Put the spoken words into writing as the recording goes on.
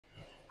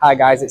Hi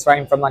guys, it's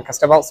Ryan from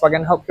Lancaster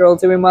Volkswagen. Hope you're all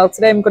doing well.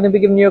 Today I'm going to be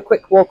giving you a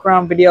quick walk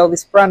around video of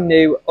this brand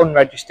new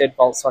unregistered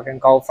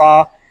Volkswagen Golf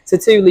R. It's a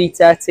 2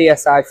 litre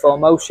TSI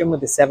 4Motion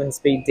with a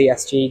 7-speed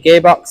DSG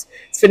gearbox.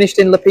 It's finished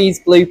in Lapis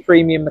Blue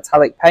Premium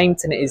Metallic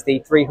paint and it is the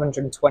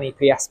 320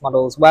 PS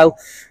model as well.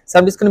 So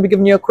I'm just going to be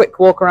giving you a quick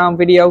walk around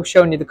video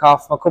showing you the car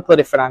from a couple of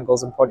different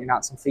angles and pointing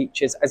out some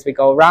features as we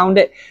go around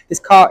it. This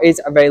car is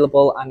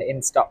available and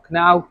in stock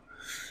now.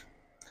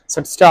 So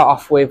to start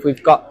off with,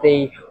 we've got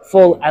the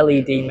full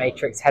LED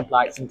matrix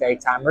headlights and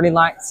daytime running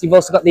lights. You've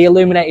also got the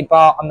illuminated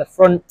bar on the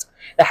front.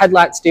 The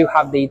headlights do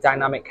have the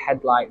dynamic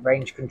headlight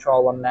range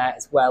control on there,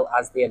 as well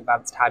as the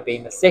advanced high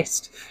beam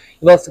assist.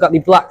 You've also got the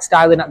black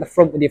styling at the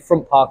front with your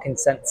front parking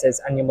sensors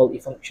and your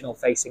multifunctional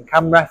facing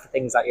camera for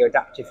things like your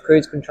adaptive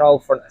cruise control,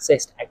 front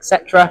assist,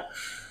 etc.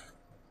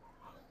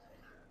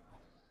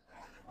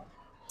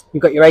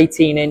 You've got your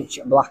 18-inch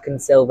black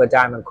and silver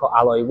diamond cut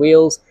alloy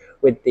wheels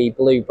with the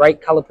blue brake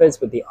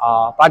calipers with the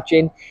R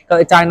badging. Got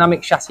the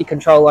dynamic chassis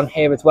control on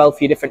here as well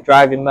for your different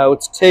driving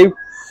modes too.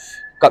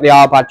 Got the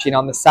R badging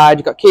on the side.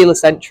 You've got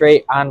keyless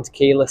entry and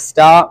keyless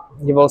start.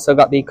 You've also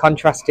got the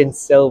contrasting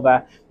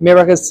silver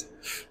mirrors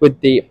with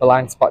the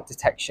blind spot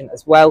detection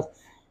as well.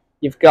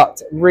 You've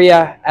got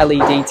rear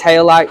LED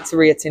tail lights,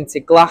 rear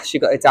tinted glass.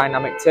 You've got a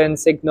dynamic turn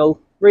signal,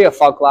 rear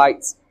fog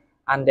lights,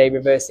 and a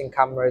reversing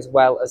camera as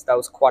well as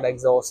those quad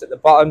exhausts at the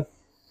bottom.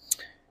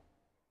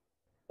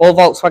 All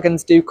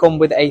Volkswagens do come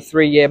with a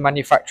 3-year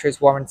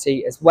manufacturer's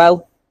warranty as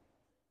well.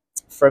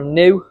 From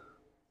new,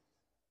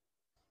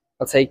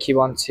 I'll take you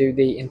on to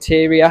the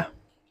interior.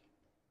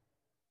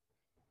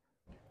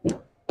 So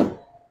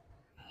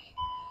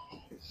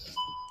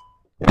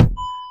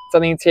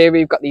on the interior,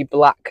 you've got the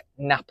black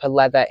Napa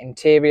leather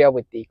interior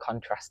with the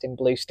contrasting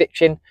blue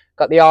stitching.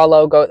 Got the R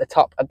logo at the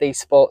top of these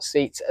sports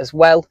seats as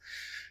well.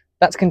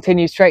 That's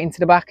continued straight into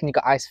the back, and you've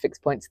got ISOFIX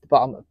points at the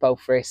bottom of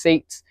both rear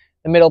seats.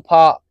 The middle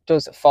part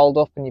does fold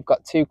up and you've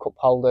got 2 cup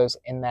holders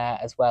in there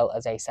as well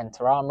as a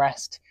centre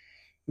armrest.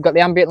 You've got the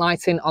ambient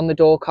lighting on the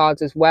door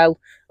cards as well,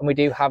 and we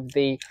do have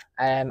the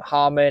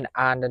Harman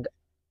and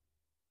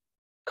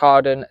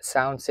Cardan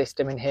sound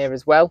system in here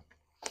as well.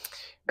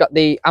 Got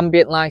the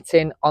ambient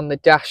lighting on the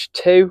dash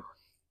too.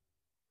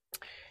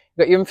 You've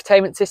got your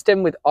infotainment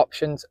system with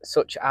options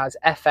such as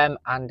FM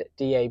and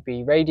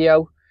DAB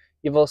radio.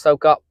 You've also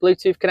got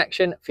Bluetooth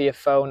connection for your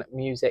phone,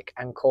 music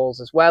and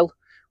calls as well,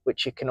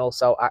 which you can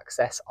also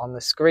access on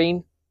the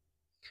screen.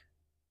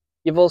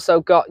 You've also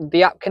got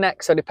the app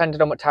connect, so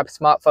depending on what type of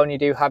smartphone you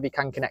do have, you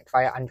can connect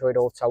via Android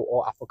Auto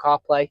or Apple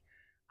CarPlay.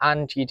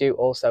 And you do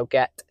also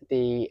get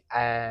the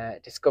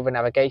Discover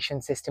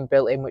navigation system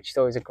built in, which is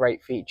always a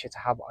great feature to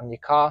have on your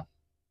car.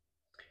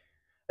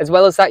 As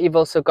well as that, you've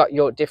also got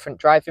your different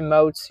driving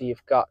modes. So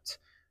you've got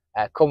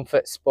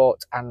comfort,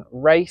 sport and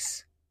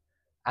race.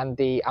 And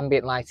the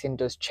ambient lighting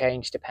does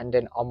change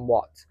depending on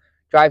what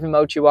driving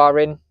mode you are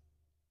in.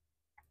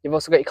 You've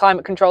also got your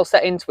climate control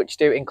settings, which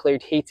do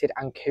include heated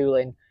and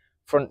cooling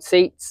front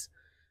seats.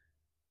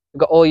 You've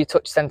got all your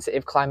touch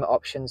sensitive climate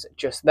options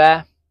just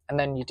there. And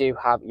then you do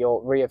have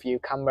your rear view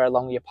camera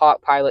along with your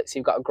park pilot. So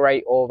you've got a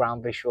great all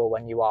round visual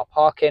when you are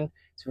parking.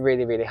 It's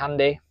really, really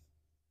handy.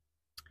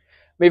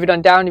 Moving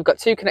on down, you've got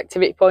 2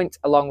 connectivity points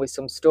along with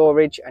some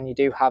storage, and you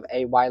do have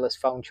a wireless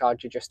phone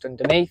charger just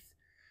underneath.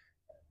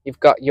 You've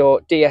got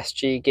your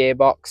DSG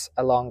gearbox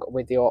along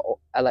with your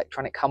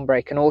electronic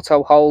handbrake and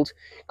auto hold.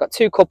 You've got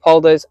 2 cup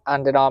holders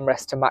and an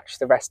armrest to match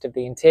the rest of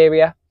the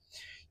interior.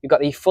 You've got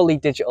the fully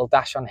digital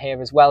dash on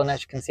here as well, and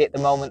as you can see at the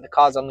moment, the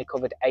car's only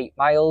covered 8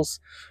 miles.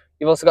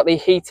 You've also got the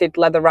heated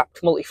leather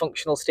wrapped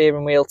multifunctional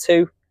steering wheel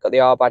too. Got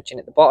the R badging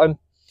at the bottom.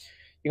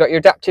 You've got your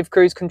adaptive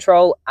cruise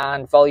control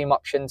and volume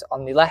options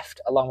on the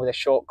left, along with a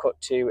shortcut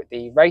to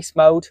the race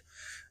mode.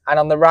 And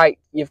on the right,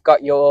 you've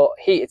got your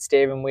heated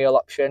steering wheel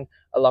option,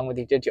 along with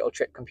your digital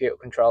trip computer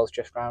controls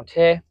just around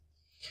here.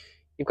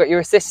 You've got your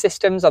assist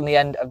systems on the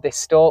end of this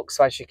stalk.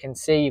 So as you can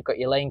see, you've got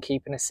your lane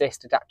keeping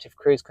assist, adaptive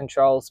cruise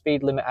control,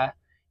 speed limiter,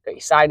 you've got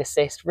your side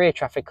assist, rear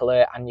traffic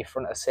alert, and your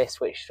front assist,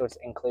 which does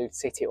include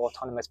city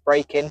autonomous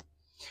braking.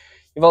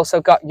 You've also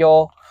got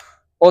your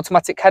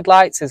automatic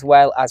headlights as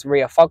well as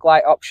rear fog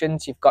light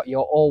options. You've got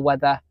your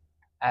all-weather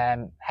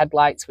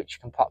headlights, which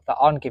you can pop that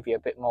on, give you a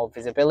bit more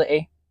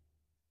visibility.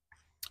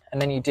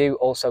 And then you do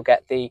also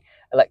get the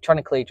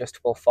electronically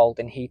adjustable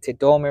folding heated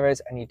door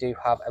mirrors, and you do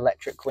have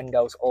electric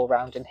windows all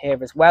round in here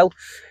as well.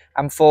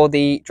 And for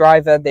the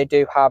driver, they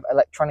do have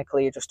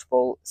electronically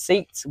adjustable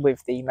seats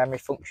with the memory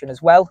function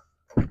as well.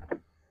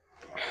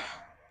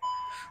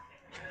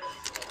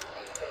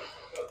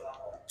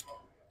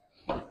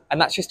 And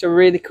that's just a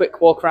really quick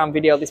walk around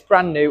video of this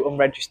brand new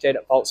unregistered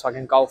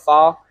Volkswagen Golf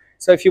R.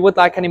 So if you would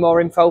like any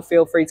more info,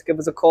 feel free to give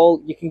us a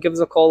call. You can give us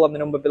a call on the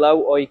number below,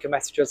 or you can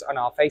message us on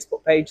our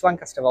Facebook page,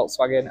 Lancaster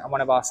Volkswagen, and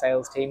one of our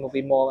sales team will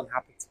be more than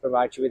happy to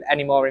provide you with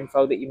any more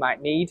info that you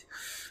might need.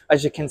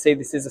 As you can see,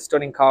 this is a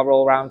stunning car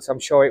all round, so I'm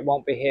sure it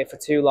won't be here for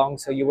too long,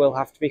 so you will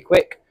have to be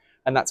quick.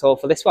 And that's all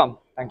for this one.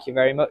 Thank you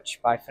very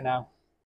much. Bye for now.